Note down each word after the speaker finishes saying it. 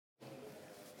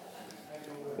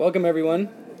Welcome, everyone.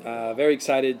 Very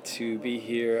excited to be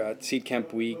here at Seed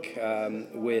Camp Week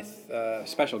with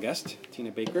special guest,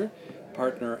 Tina Baker,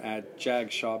 partner at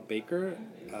Jag Shaw Baker,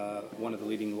 one of the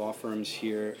leading law firms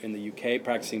here in the UK,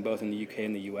 practicing both in the UK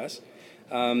and the US.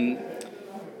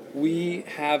 We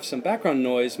have some background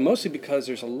noise, mostly because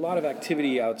there's a lot of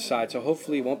activity outside, so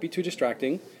hopefully it won't be too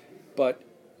distracting, but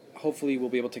hopefully we'll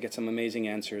be able to get some amazing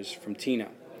answers from Tina.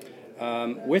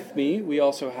 With me, we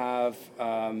also have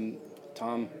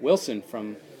Tom Wilson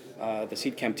from the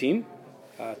Seed Camp team.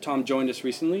 Tom joined us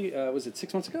recently. Was it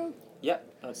 6 months ago? Yeah,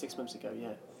 6 months ago, yeah.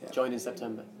 Joined in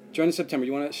September. Joined in September.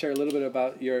 You want to share a little bit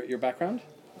about your background?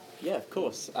 Yeah, of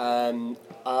course.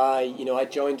 I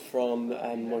joined from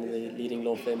one of the leading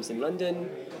law firms in London,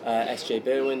 S.J.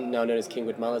 Berwin, now known as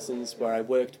Kingwood Mallisons, where I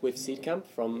worked with Seed Camp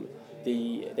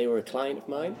they were a client of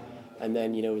mine, and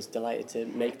then, was delighted to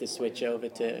make the switch over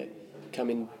to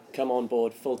come on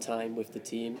board full-time with the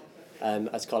team.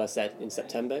 As Colin said, in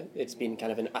September. It's been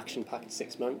kind of an action-packed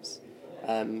 6 months,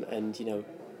 and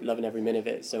loving every minute of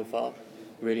it so far.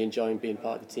 Really enjoying being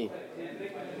part of the team.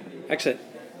 Excellent.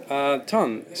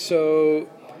 Tom, so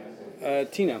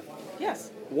Tina.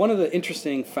 Yes. One of the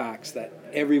interesting facts that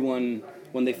everyone,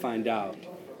 when they find out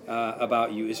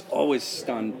about you, is always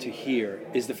stunned to hear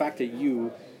is the fact that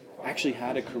you actually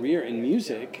had a career in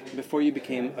music before you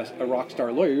became a rock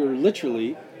star lawyer. You were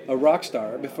literally a rock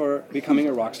star before becoming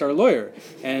a rock star lawyer.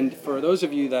 And for those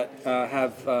of you that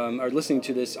are listening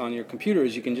to this on your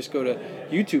computers, you can just go to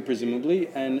YouTube, presumably,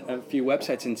 and a few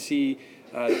websites and see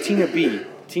Tina B.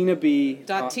 .tv.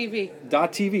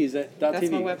 .tv, is that .tv?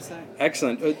 That's my website.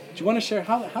 Excellent. Do you want to share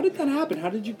how did that happen? How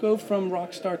did you go from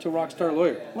rock star to rock star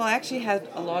lawyer? Well, I actually had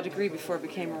a law degree before I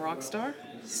became a rock star.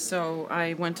 So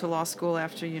I went to law school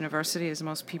after university, as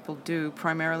most people do,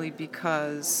 primarily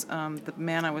because the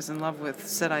man I was in love with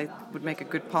said I would make a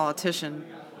good politician.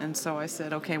 And so I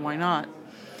said, okay, why not?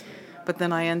 But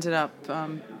then I ended up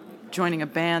joining a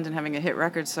band and having a hit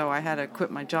record, so I had to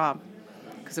quit my job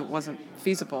because it wasn't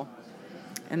feasible.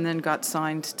 And then got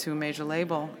signed to a major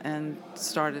label and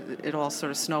it all sort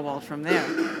of snowballed from there.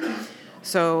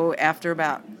 So after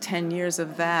about 10 years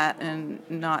of that and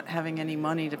not having any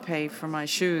money to pay for my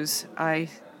shoes, I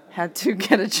had to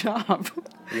get a job.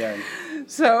 Yeah.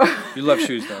 So you love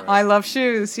shoes, though, right? I love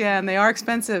shoes, yeah, and they are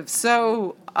expensive.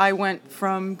 So I went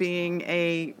from being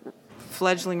a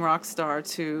fledgling rock star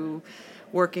to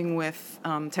working with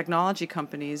technology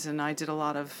companies, and I did a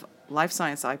lot of life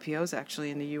science IPOs,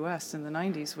 actually, in the U.S. in the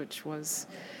 90s, which was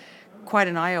quite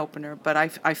an eye-opener. But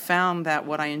I found that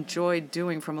what I enjoyed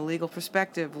doing from a legal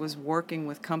perspective was working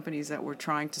with companies that were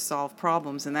trying to solve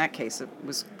problems. In that case, it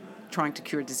was trying to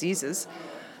cure diseases.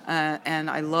 And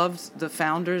I loved the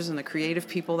founders and the creative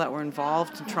people that were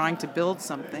involved in trying to build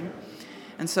something.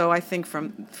 And so I think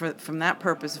from that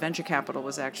purpose, venture capital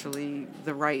was actually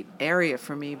the right area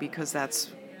for me, because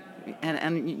that's...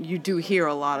 And you do hear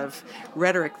a lot of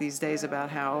rhetoric these days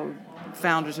about how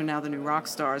founders are now the new rock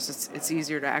stars. It's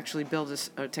easier to actually build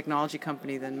a technology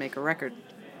company than make a record.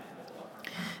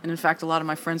 And in fact, a lot of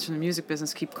my friends from the music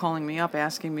business keep calling me up,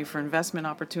 asking me for investment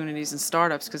opportunities in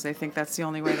startups, because they think that's the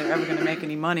only way they're ever going to make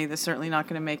any money. They're certainly not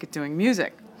going to make it doing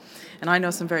music. And I know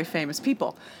some very famous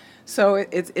people. So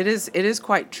it is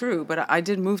quite true. But I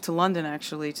did move to London,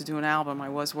 actually, to do an album. I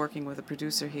was working with a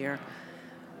producer here.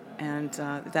 And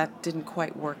that didn't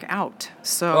quite work out.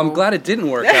 So well, I'm glad it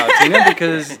didn't work out, Tina,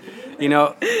 because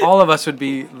all of us would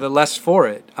be the less for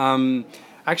it.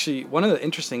 Actually, one of the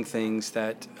interesting things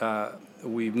that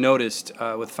we've noticed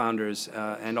with founders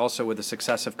and also with the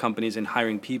success of companies in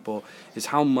hiring people is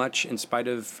how much, in spite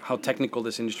of how technical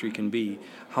this industry can be,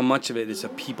 how much of it is a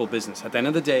people business. At the end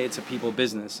of the day, it's a people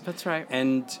business. That's right.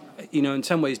 And in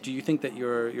some ways, do you think that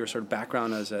your sort of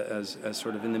background as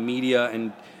sort of in the media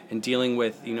and dealing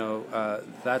with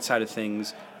that side of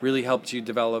things really helped you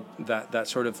develop that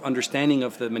sort of understanding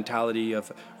of the mentality of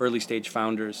early stage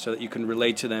founders, so that you can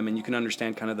relate to them and you can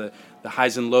understand kind of the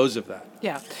highs and lows of that?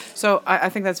 Yeah. So I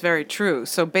think that's very true.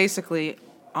 So basically,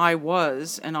 I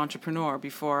was an entrepreneur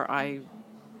before I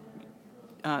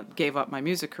gave up my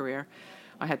music career.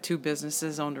 I had 2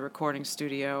 businesses, owned a recording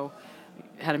studio,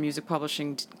 had a music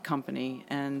publishing company,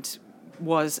 and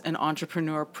was an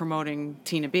entrepreneur promoting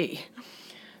Tina B.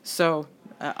 So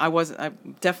I'm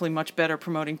definitely much better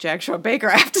promoting Jag Shaw Baker,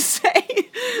 I have to say.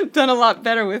 Done a lot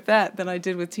better with that than I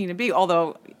did with Tina B.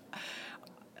 Although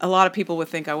a lot of people would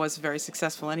think I was very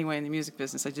successful anyway in the music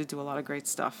business. I did do a lot of great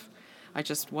stuff. I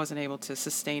just wasn't able to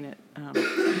sustain it.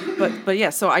 But yeah,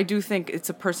 so I do think it's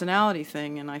a personality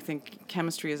thing, and I think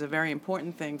chemistry is a very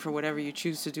important thing for whatever you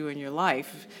choose to do in your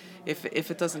life. if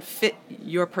it doesn't fit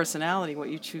your personality, what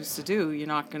you choose to do, you're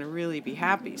not going to really be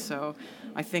happy. So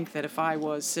I think that if I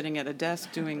was sitting at a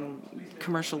desk doing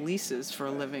commercial leases for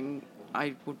a living,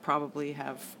 I would probably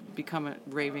have become a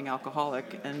raving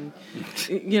alcoholic, and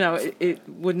it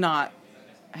would not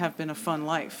have been a fun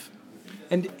life.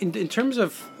 And in terms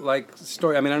of like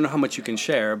story, I mean, I don't know how much you can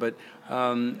share, but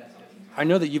I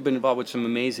know that you've been involved with some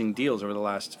amazing deals over the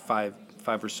last five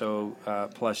or so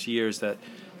plus years that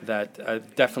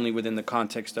definitely within the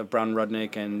context of Brown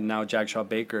Rudnick and now Jagshaw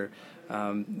Baker.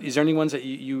 Is there any ones that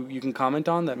you can comment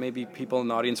on that maybe people in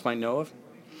the audience might know of?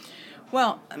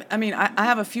 Well, I mean, I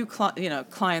have a few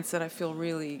clients that I feel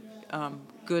really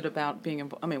good about being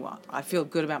involved. I mean, well, I feel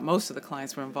good about most of the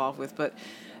clients we're involved with, but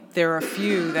there are a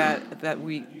few that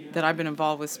I've been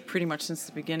involved with pretty much since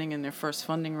the beginning in their first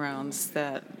funding rounds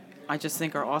that I just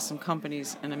think are awesome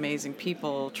companies and amazing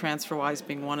people, TransferWise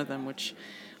being one of them, which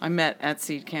I met at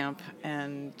Seed Camp,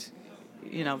 and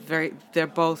they're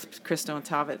both, Christo and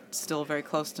Tavit, still very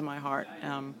close to my heart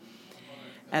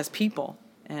as people,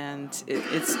 and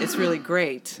it's really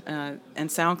great. And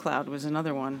SoundCloud was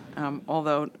another one,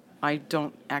 although I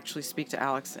don't actually speak to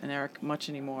Alex and Eric much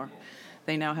anymore.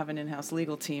 They now have an in-house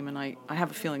legal team, and I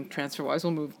have a feeling TransferWise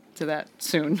will move to that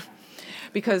soon.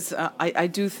 Because I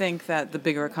do think that the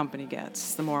bigger a company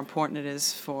gets, the more important it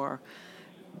is for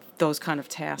those kind of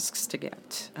tasks to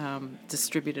get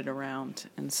distributed around.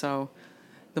 And so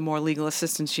the more legal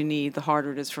assistance you need, the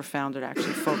harder it is for a founder to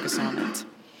actually focus on it.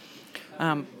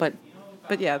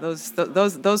 But yeah,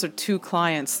 those are two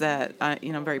clients that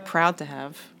I'm very proud to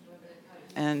have.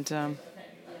 And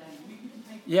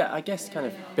yeah, I guess kind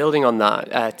of building on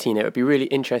that, Tina, it would be really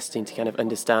interesting to kind of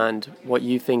understand what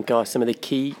you think are some of the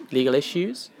key legal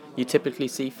issues you typically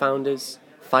see founders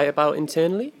fight about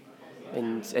internally,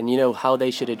 and how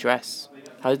they should address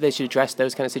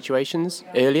those kind of situations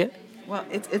earlier. Well,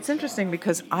 it's interesting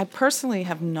because I personally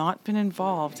have not been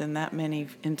involved in that many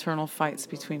internal fights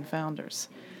between founders.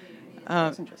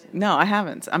 No, I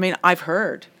haven't. I mean, I've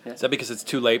heard. Is that because it's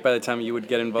too late by the time you would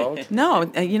get involved? No,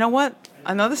 you know what?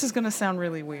 I know this is going to sound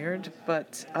really weird,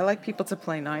 but I like people to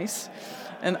play nice,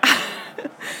 and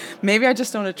maybe I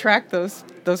just don't attract those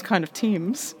kind of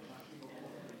teams.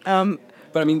 But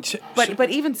I mean, but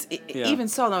even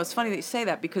so, no, it's funny that you say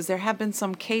that, because there have been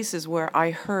some cases where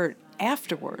I heard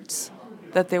afterwards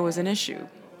that there was an issue,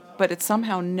 but it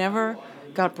somehow never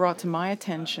got brought to my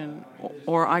attention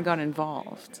or I got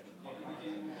involved.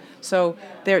 So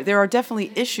there are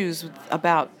definitely issues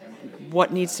about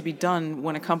what needs to be done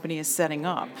when a company is setting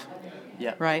up.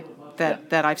 Yeah. Right?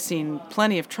 That I've seen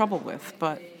plenty of trouble with,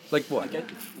 but like what?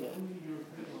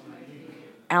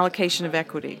 Allocation of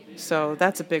equity. So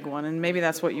that's a big one, and maybe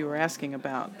that's what you were asking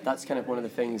about. That's kind of one of the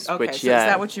things okay, which, so is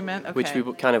that what you meant? Okay. Which we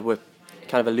were kind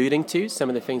of alluding to, some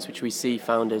of the things which we see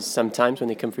founders sometimes when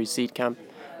they come through Seed Camp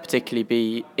particularly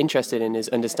be interested in is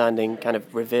understanding kind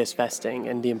of reverse vesting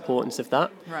and the importance of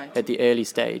that at the early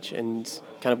stage, and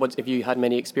kind of what if you had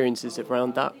many experiences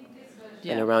around that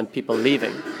and around people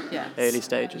leaving early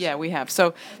stages. Yeah, we have.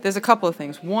 So there's a couple of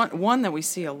things. One that we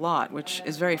see a lot, which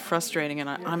is very frustrating, and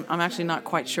I'm actually not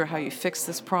quite sure how you fix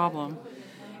this problem,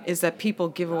 is that people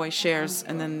give away shares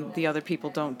and then the other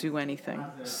people don't do anything.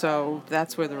 So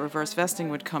that's where the reverse vesting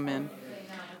would come in.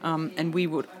 And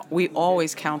we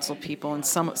always counsel people, and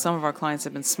some of our clients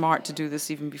have been smart to do this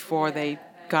even before they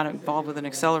got involved with an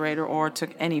accelerator or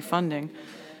took any funding,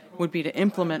 would be to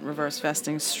implement reverse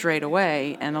vesting straight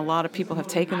away. And a lot of people have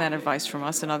taken that advice from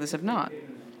us and others have not.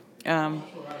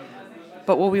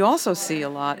 But what we also see a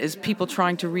lot is people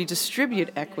trying to redistribute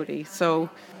equity. So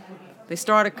they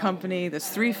start a company, there's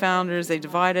 3 founders, they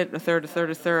divide it a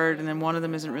third, and then one of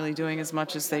them isn't really doing as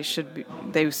much as they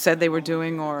said they were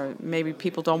doing, or maybe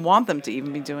people don't want them to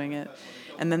even be doing it.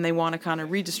 And then they want to kind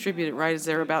of redistribute it right as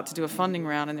they're about to do a funding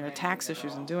round, and there are tax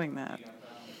issues in doing that.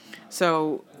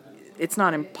 So it's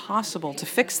not impossible to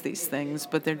fix these things,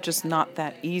 but they're just not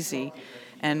that easy.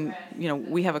 And,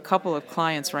 we have a couple of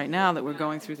clients right now that we're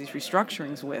going through these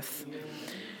restructurings with.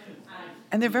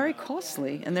 And they're very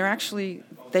costly, and they're actually,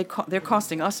 they're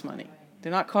costing us money.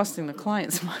 They're not costing the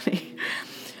clients money.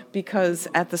 Because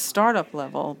at the startup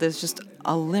level, there's just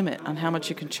a limit on how much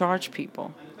you can charge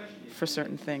people for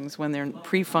certain things when they're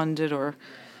pre-funded or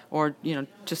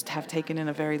just have taken in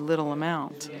a very little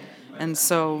amount. And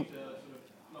so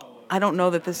I don't know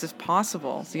that this is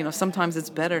possible. Sometimes it's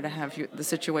better to have the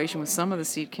situation with some of the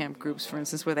Seed Camp groups, for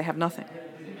instance, where they have nothing.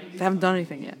 They haven't done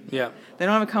anything yet. Yeah. They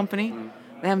don't have a company.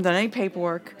 They haven't done any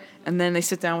paperwork, and then they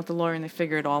sit down with the lawyer and they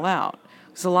figure it all out.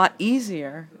 It's a lot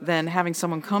easier than having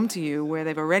someone come to you where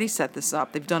they've already set this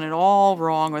up. They've done it all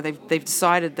wrong, or they've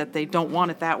decided that they don't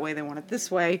want it that way. They want it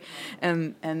this way,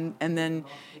 and then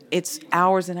it's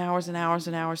hours and hours and hours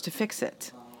and hours to fix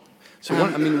it. So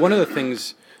one of the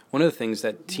things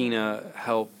that Tina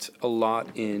helped a lot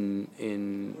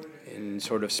in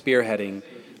sort of spearheading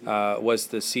was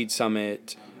the Seed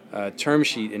Summit term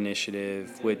sheet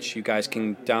initiative, which you guys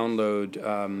can download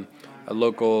a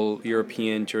local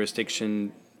European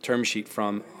jurisdiction term sheet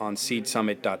from on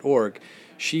seedsummit.org.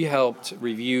 She helped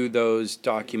review those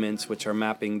documents, which are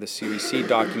mapping the Series C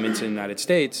documents in the United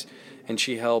States, and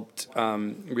she helped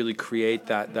really create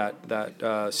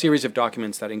that series of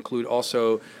documents that include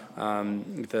also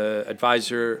the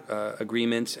advisor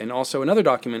agreements, and also another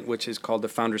document which is called the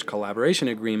Founders Collaboration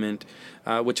Agreement,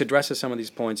 which addresses some of these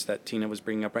points that Tina was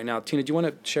bringing up right now. Tina, do you want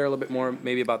to share a little bit more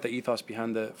maybe about the ethos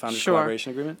behind the Founders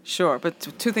Collaboration Agreement? Sure, but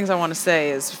two things I want to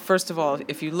say is, first of all,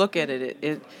 if you look at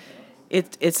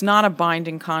it's not a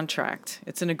binding contract.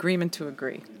 It's an agreement to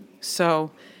agree.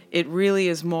 So it really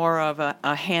is more of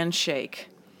a handshake.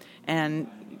 And,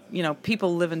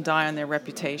 people live and die on their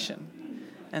reputation.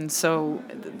 And so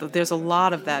there's a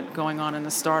lot of that going on in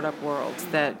the startup world,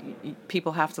 that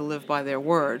people have to live by their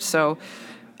word. So,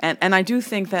 and I do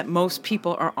think that most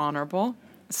people are honorable.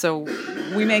 So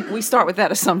we start with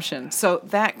that assumption. So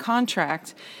that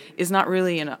contract is not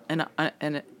really a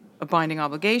binding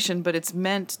obligation, but it's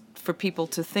meant for people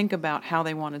to think about how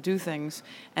they want to do things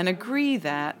and agree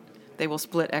that they will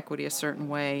split equity a certain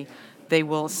way. They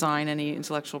will assign any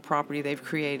intellectual property they've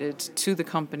created to the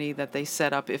company that they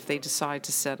set up if they decide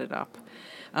to set it up.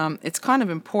 It's kind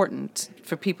of important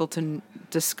for people to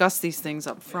discuss these things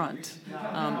up front.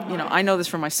 I know this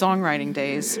from my songwriting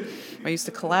days. I used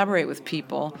to collaborate with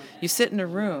people. You sit in a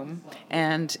room,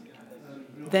 and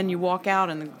then you walk out,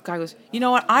 and the guy goes, "You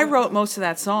know what? I wrote most of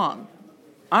that song.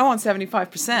 I want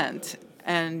 75%."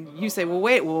 And you say, "Well,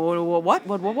 wait,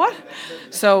 what?"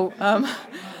 So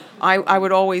I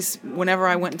would always, whenever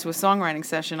I went into a songwriting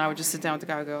session, I would just sit down with the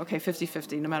guy and go, "Okay,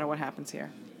 50-50, no matter what happens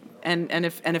here. And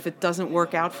if it doesn't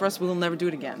work out for us, we'll never do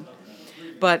it again."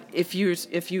 But if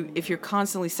you're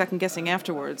constantly second guessing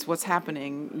afterwards what's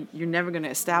happening, you're never going to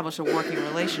establish a working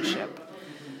relationship.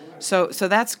 So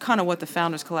that's kind of what the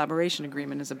Founders Collaboration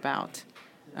Agreement is about.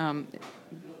 I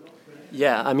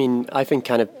think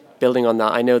kind of building on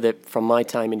that, I know that from my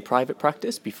time in private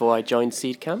practice before I joined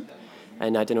SeedCamp,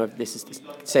 and I don't know if this is the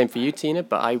same for you, Tina,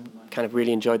 but I kind of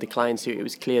really enjoyed the clients who it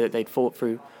was clear that they'd thought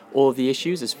through all of the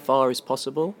issues as far as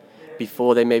possible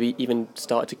before they maybe even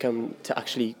start to come to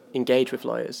actually engage with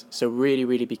lawyers. So really,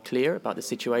 really be clear about the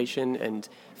situation, and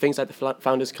things like the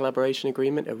Founders Collaboration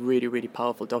Agreement are really, really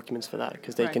powerful documents for that,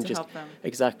 because they can just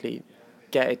exactly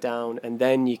get it down, and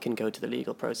then you can go to the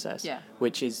legal process,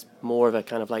 which is more of a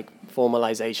kind of like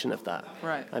formalization of that.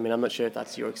 Right. I mean, I'm not sure if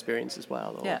that's your experience as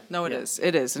well. Or, it is.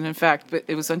 It is. And in fact, but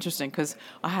it was interesting because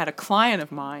I had a client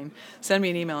of mine send me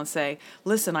an email and say,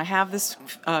 "Listen, I have this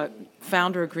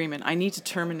founder agreement. I need to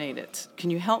terminate it. Can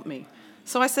you help me?"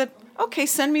 So I said, "Okay,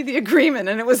 send me the agreement."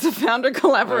 And it was the Founder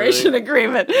Collaboration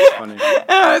Agreement. That's funny. And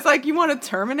I was like, "You want to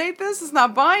terminate this? It's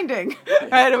not binding."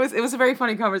 Right? It was a very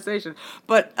funny conversation.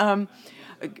 But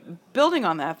building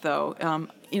on that, though,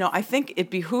 I think it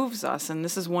behooves us, and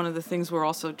this is one of the things we're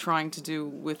also trying to do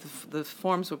with the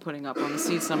forms we're putting up on the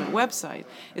Seed Summit website,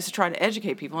 is to try to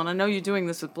educate people. And I know you're doing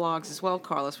this with blogs as well,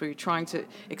 Carlos, where you're trying to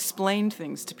explain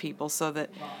things to people so that,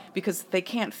 because they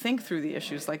can't think through the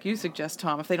issues like you suggest,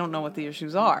 Tom, if they don't know what the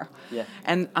issues are. Yeah.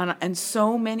 And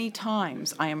so many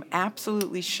times I am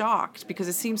absolutely shocked because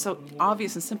it seems so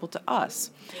obvious and simple to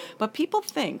us. But people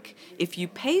think if you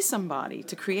pay somebody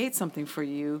to create something for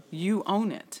you, you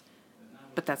own it.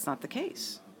 But that's not the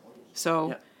case.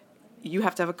 So you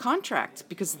have to have a contract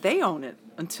because they own it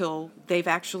until they've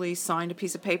actually signed a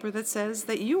piece of paper that says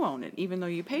that you own it, even though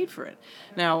you paid for it.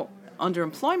 Now, under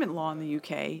employment law in the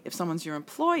UK, if someone's your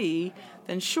employee,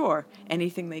 then sure,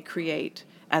 anything they create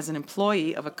as an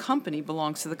employee of a company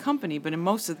belongs to the company. But in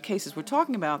most of the cases we're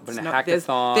talking about, there's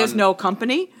no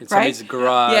company, in right? Somebody's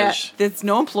garage. Yeah, there's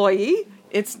no employee.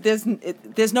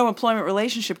 There's no employment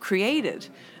relationship created.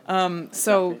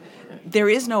 So there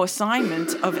is no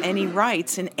assignment of any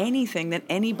rights in anything that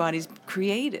anybody's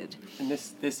created. And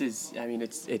this is, I mean,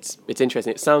 it's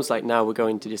interesting. It sounds like now we're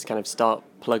going to just kind of start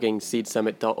plugging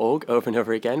seedsummit.org over and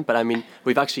over again. But I mean,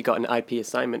 we've actually got an IP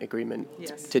assignment agreement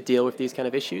to deal with these kind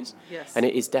of issues. Yes. And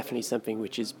it is definitely something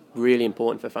which is really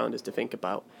important for founders to think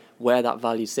about, where that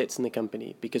value sits in the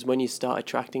company. Because when you start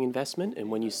attracting investment and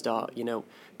when you start,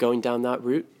 going down that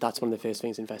route, that's one of the first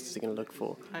things investors are going to look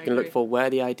for. They're going to look for where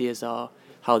the ideas are,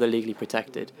 how they're legally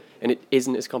protected. And it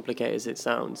isn't as complicated as it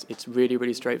sounds. It's really,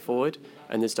 really straightforward,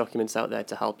 and there's documents out there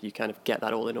to help you kind of get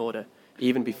that all in order,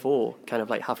 even before kind of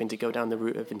like having to go down the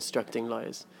route of instructing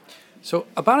lawyers. So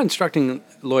about instructing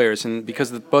lawyers, and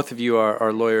because both of you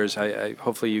are lawyers, I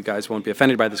hopefully you guys won't be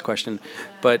offended by this question,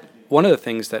 but one of the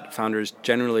things that founders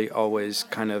generally always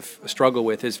kind of struggle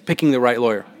with is picking the right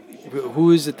lawyer.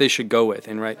 Who is it they should go with,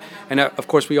 and of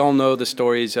course we all know the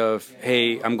stories of,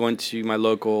 hey, I'm going to my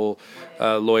local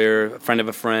lawyer, a friend of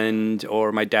a friend,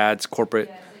 or my dad's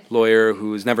corporate lawyer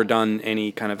who's never done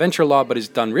any kind of venture law but has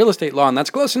done real estate law, and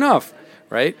that's close enough,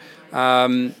 right?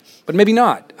 But maybe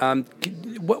not.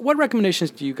 What recommendations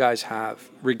do you guys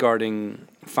have regarding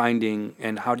finding,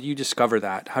 and how do you discover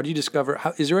that? How do you discover,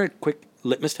 is there a quick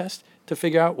litmus test to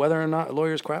figure out whether or not a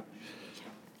lawyer is crap?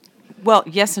 Well,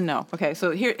 yes and no. Okay,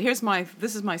 so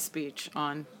this is my speech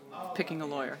on picking a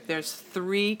lawyer. There's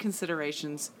 3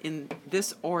 considerations in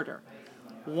this order.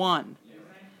 1,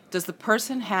 does the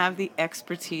person have the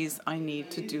expertise I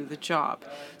need to do the job?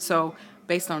 So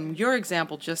based on your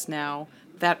example just now,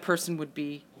 that person would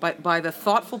be, by the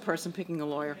thoughtful person picking a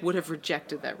lawyer, would have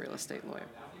rejected that real estate lawyer.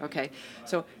 Okay,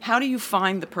 so how do you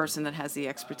find the person that has the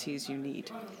expertise you need?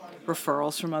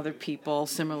 Referrals from other people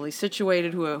similarly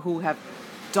situated who have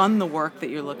done the work that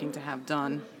you're looking to have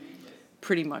done,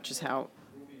 pretty much is how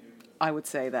I would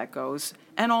say that goes.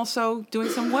 And also doing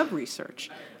some web research.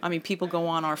 I mean, people go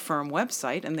on our firm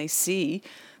website and they see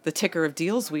the ticker of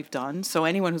deals we've done, so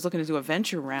anyone who's looking to do a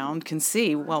venture round can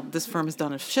see, well, this firm has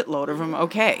done a shitload of them,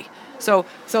 okay. So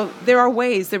there are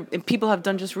ways, and people have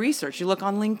done just research. You look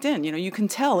on LinkedIn, you can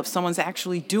tell if someone's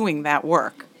actually doing that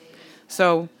work.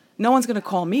 So no one's going to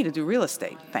call me to do real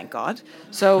estate, thank God.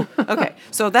 So, okay,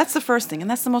 so that's the first thing,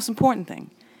 and that's the most important thing.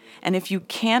 And if you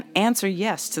can't answer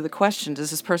yes to the question,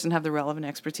 does this person have the relevant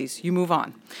expertise, you move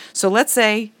on. So let's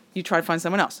say you try to find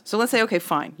someone else. So let's say, okay,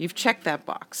 fine, you've checked that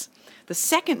box. The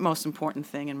second most important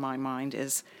thing in my mind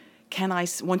is,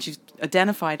 once you've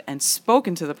identified and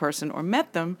spoken to the person or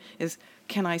met them, is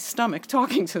can I stomach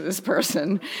talking to this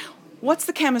person? What's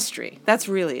the chemistry? That's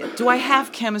really it. Do I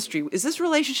have chemistry? Is this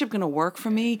relationship going to work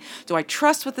for me? Do I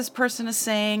trust what this person is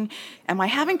saying? Am I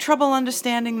having trouble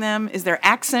understanding them? Is their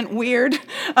accent weird? Do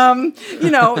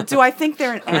I think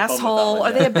they're an asshole?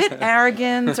 Are they a bit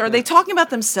arrogant? Are they talking about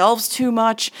themselves too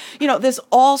much? There's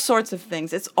all sorts of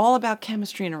things. It's all about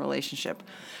chemistry in a relationship.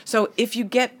 So if you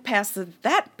get past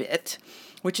that bit,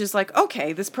 which is like,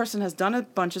 okay, this person has done a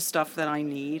bunch of stuff that I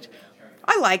need.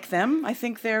 I like them. I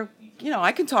think they're,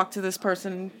 I can talk to this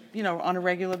person, on a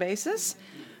regular basis.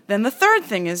 Then the third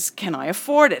thing is, can I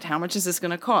afford it? How much is this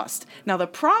going to cost? Now, the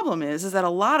problem is that a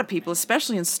lot of people,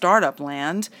 especially in startup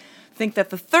land, think that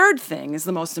the third thing is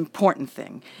the most important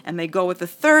thing. And they go with the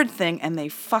third thing and they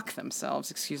fuck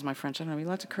themselves. Excuse my French. I don't know. Are we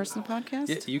allowed to curse in the podcast?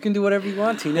 Yeah, you can do whatever you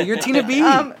want, Tina. You're Tina B.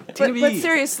 But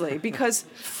seriously, because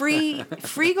free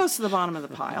goes to the bottom of the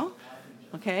pile.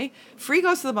 Okay? Free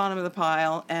goes to the bottom of the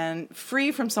pile, and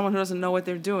free from someone who doesn't know what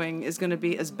they're doing is going to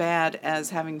be as bad as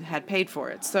having had paid for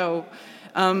it. So,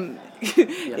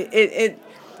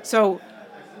 so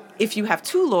if you have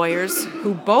 2 lawyers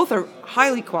who both are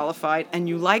highly qualified and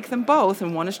you like them both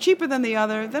and one is cheaper than the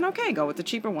other, then okay, go with the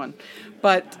cheaper one.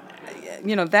 But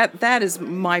that is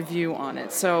my view on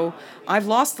it. So I've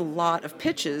lost a lot of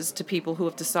pitches to people who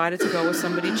have decided to go with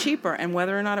somebody cheaper, and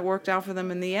whether or not it worked out for them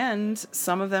in the end,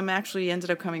 some of them actually ended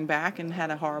up coming back and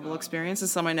had a horrible experience, and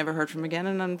some I never heard from again,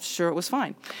 and I'm sure it was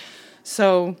fine.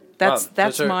 So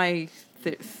that's my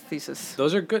thesis.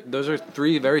 Those are good. Those are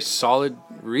 3 very solid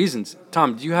reasons.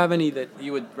 Tom, do you have any that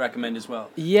you would recommend as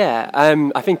well? Yeah,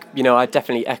 I think, I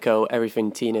definitely echo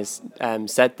everything Tina's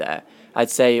said there. I'd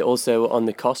say also on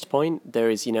the cost point,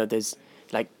 there's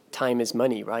like time is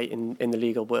money, right, in the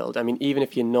legal world. I mean, even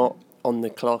if you're not on the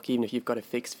clock, even if you've got a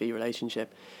fixed fee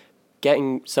relationship,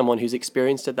 getting someone who's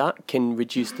experienced at that can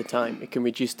reduce the time. It can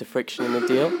reduce the friction in the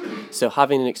deal. So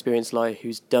having an experienced lawyer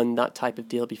who's done that type of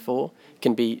deal before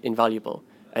can be invaluable.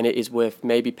 And it is worth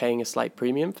maybe paying a slight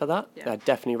premium for that. Yeah. I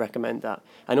definitely recommend that.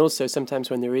 And also sometimes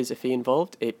when there is a fee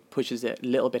involved, it pushes it a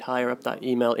little bit higher up that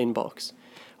email inbox.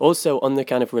 Also, on the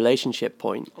kind of relationship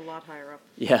point... A lot higher up.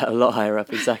 Yeah, a lot higher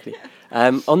up, exactly.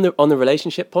 On the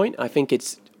relationship point, I think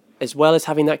it's, as well as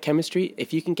having that chemistry,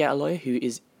 if you can get a lawyer who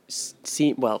is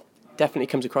definitely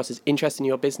comes across as interested in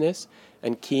your business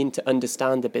and keen to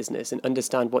understand the business and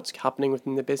understand what's happening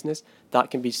within the business, that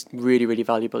can be really, really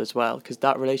valuable as well, because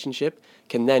that relationship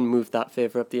can then move that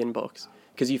further up the inbox.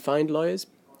 Because you find lawyers,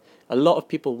 a lot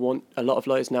of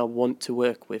lawyers now want to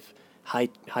work with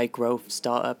high growth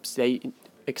startups. They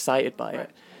excited by it.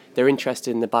 They're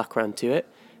interested in the background to it.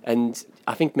 And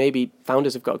I think maybe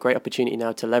founders have got a great opportunity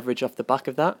now to leverage off the back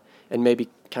of that and maybe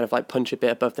kind of like punch a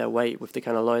bit above their weight with the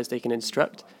kind of lawyers they can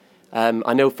instruct.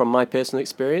 I know from my personal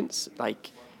experience,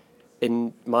 like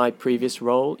in my previous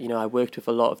role, you know, I worked with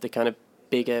a lot of the kind of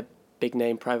big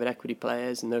name private equity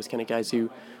players and those kind of guys who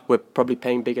were probably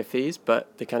paying bigger fees,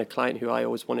 but the kind of client who I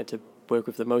always wanted to work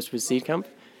with the most was Seedcamp.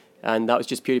 And that was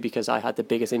just purely because I had the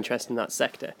biggest interest in that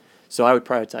sector. So I would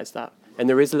prioritize that. And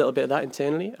there is a little bit of that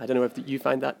internally. I don't know if you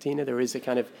find that, Tina. There is a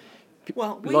kind of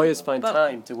lawyers find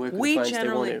time to work with the clients they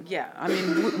want to. Yeah, I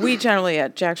mean, we generally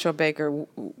at Jack Shaw Baker,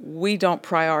 we don't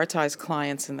prioritize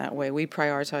clients in that way. We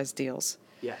prioritize deals.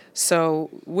 Yeah. So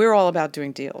we're all about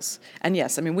doing deals. And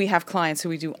yes, I mean, we have clients who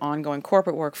we do ongoing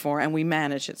corporate work for, and we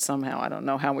manage it somehow. I don't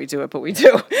know how we do it, but we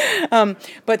do.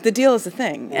 But the deal is the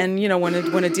thing. And, you know,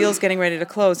 when a deal's getting ready to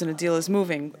close and a deal is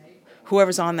moving,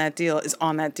 whoever's on that deal is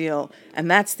on that deal, and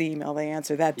that's the email they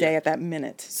answer that day at that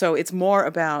minute. So it's more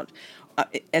about,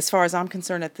 as far as I'm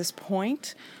concerned at this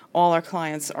point, all our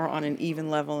clients are on an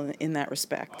even level in that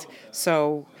respect.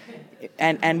 So,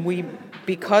 and we,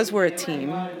 because we're a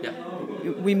team,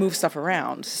 we move stuff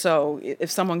around. So if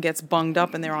someone gets bunged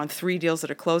up and they're on 3 deals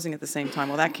that are closing at the same time,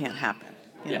 well, that can't happen.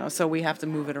 You know, so we have to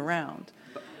move it around.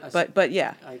 But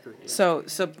yeah. I agree. Yeah. So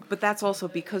but that's also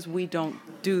because we don't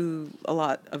do a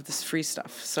lot of this free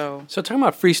stuff. So talking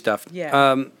about free stuff,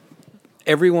 Yeah.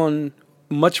 Everyone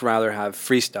much rather have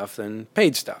free stuff than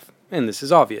paid stuff, and this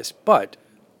is obvious. But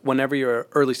whenever you're an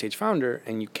early stage founder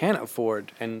and you can't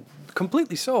afford and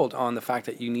completely sold on the fact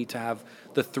that you need to have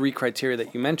the 3 criteria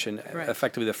that you mentioned, Right.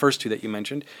 effectively the first 2 that you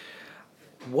mentioned,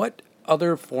 what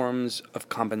other forms of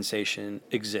compensation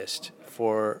exist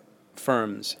for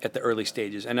firms at the early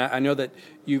stages? And I know that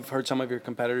you've heard some of your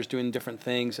competitors doing different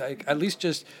things. At least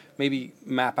just maybe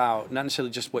map out, not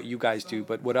necessarily just what you guys do,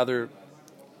 but what other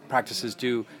practices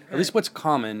do, at least what's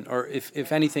common, or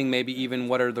if anything, maybe even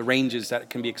what are the ranges that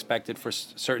can be expected for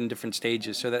certain different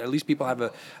stages, so that at least people have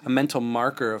a mental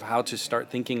marker of how to start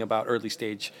thinking about early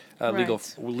stage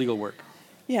legal work.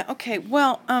 yeah, okay.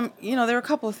 Well, you know, there are a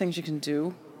couple of things you can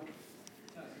do.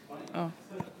 Oh,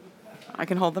 I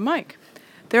can hold the mic.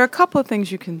 There are a couple of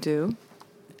things you can do.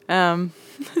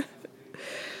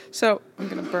 So I'm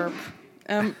gonna burp.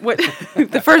 What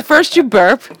the first you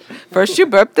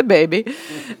burp the baby.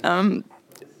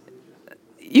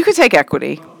 You could take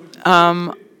equity.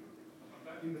 A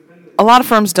lot of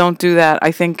firms don't do that.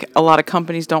 I think a lot of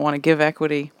companies don't want to give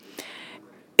equity.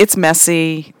 It's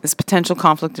messy. There's potential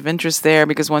conflict of interest there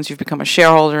because once you've become a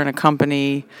shareholder in a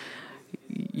company,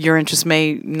 your interests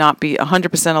may not be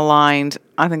 100% aligned.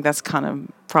 I think that's kind of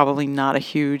probably not a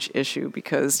huge issue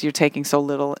because you're taking so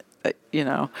little, you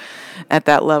know, at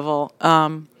that level.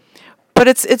 But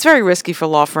it's very risky for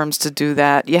law firms to do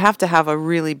that. You have to have a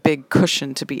really big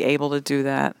cushion to be able to do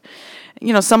that.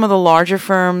 You know, some of the larger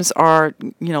firms are,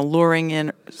 you know, luring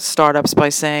in startups by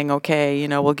saying, okay, you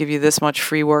know, we'll give you this much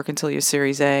free work until you're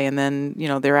Series A, and then, you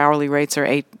know, their hourly rates are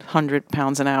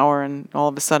 £800 an hour, and all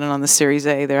of a sudden on the Series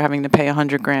A, they're having to pay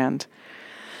 $100,000.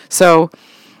 So,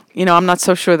 you know, I'm not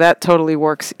so sure that totally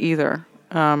works either.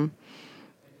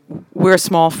 We're a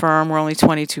small firm. We're only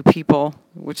 22 people,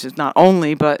 which is not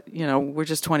only, but, you know, we're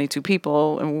just 22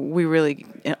 people, and we really,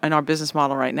 in our business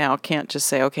model right now, can't just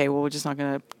say, okay, well, we're just not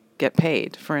going to get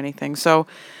paid for anything. So,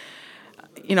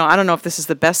 you know, I don't know if this is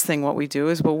the best thing. What we do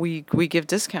is, well, we give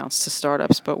discounts to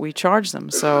startups, but we charge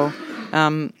them. So,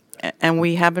 and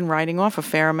we have been writing off a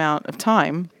fair amount of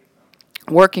time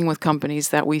working with companies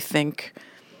that we think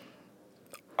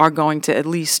are going to at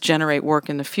least generate work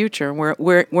in the future.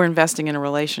 We're investing in a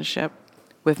relationship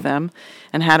with them.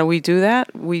 And how do we do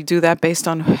that? We do that based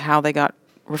on how they got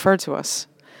referred to us,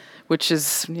 which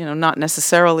is, you know, not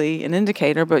necessarily an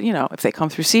indicator, but, you know, if they come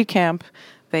through Seedcamp,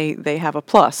 they have a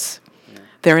plus. Yeah.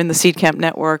 They're in the Seedcamp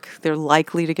network. They're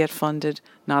likely to get funded.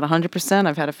 Not 100%.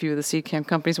 I've had a few of the Seedcamp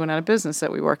companies went out of business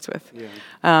that we worked with.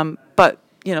 Yeah. But,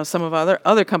 you know, some of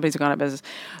other companies have gone out of business.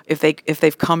 If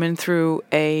they've come in through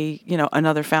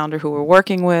another founder who we're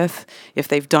working with, if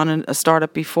they've done a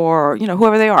startup before, or, you know,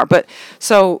 whoever they are. But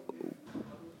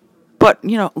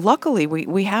you know, luckily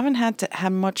we haven't had to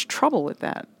have much trouble with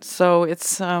that. So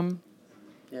it's yeah,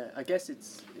 I guess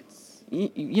it's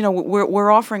you know,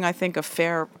 we're offering, I think, a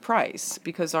fair price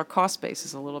because our cost base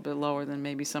is a little bit lower than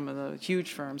maybe some of the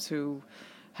huge firms who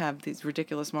have these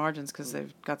ridiculous margins because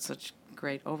they've got such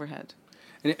great overhead.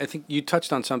 And I think you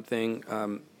touched on something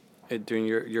during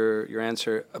your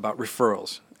answer about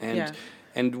referrals,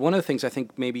 and one of the things I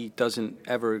think maybe doesn't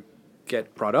ever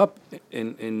get brought up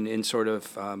in sort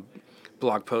of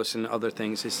blog posts and other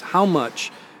things is how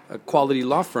much quality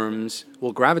law firms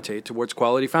will gravitate towards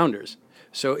quality founders.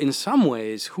 So in some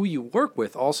ways, who you work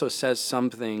with also says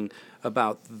something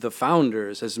about the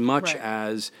founders as much Right.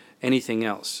 as anything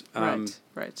else.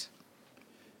 Right.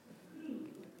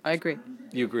 I agree.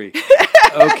 You agree?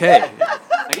 Okay.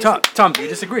 Tom, do you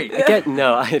disagree? Again,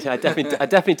 no, I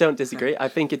definitely don't disagree. I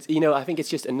think it's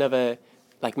just another,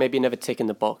 like maybe another tick in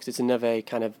the box. It's another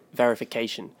kind of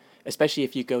verification, especially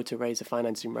if you go to raise a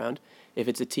financing round. If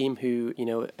it's a team who,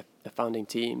 a founding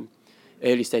team,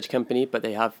 early stage company, but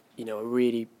they have, a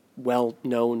really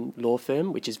well-known law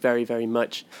firm, which is very, very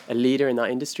much a leader in that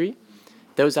industry.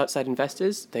 Those outside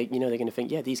investors, they're going to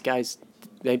think, yeah, these guys,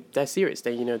 they're serious.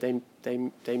 They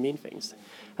mean things.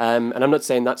 And I'm not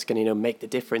saying that's going to, make the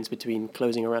difference between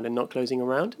closing around and not closing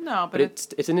around. No, but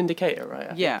it's an indicator,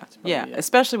 right? I think it's probably,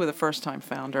 especially with a first-time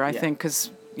founder. I Yeah. think because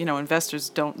investors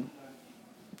don't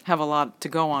have a lot to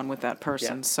go on with that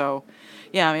person. Yeah. So,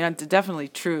 yeah, I mean, it's definitely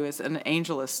true. As an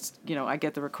angelist, I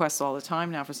get the requests all the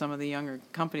time now for some of the younger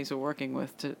companies we're working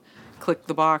with to click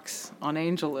the box on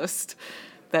AngelList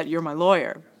that you're my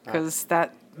lawyer, because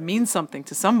that means something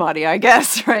to somebody, I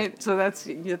guess, right? So I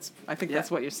think that's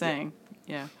what you're saying.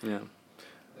 Yeah. Yeah.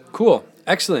 Cool.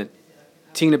 Excellent.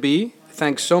 Tina B.,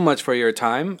 thanks so much for your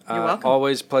time. You're welcome.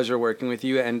 Always pleasure working with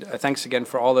you. And thanks again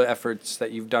for all the efforts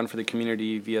that you've done for the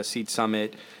community via Seed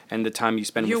Summit and the time you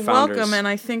spend You're with founders. welcome, and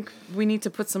I think we need to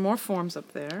put some more forms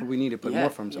up there. We need to put more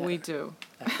forms up. We do.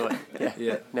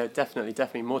 Yeah. No,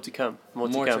 definitely. More to come. More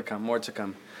to come. More to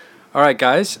come. All right,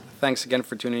 guys. Thanks again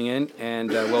for tuning in, and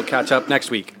we'll catch up next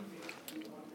week.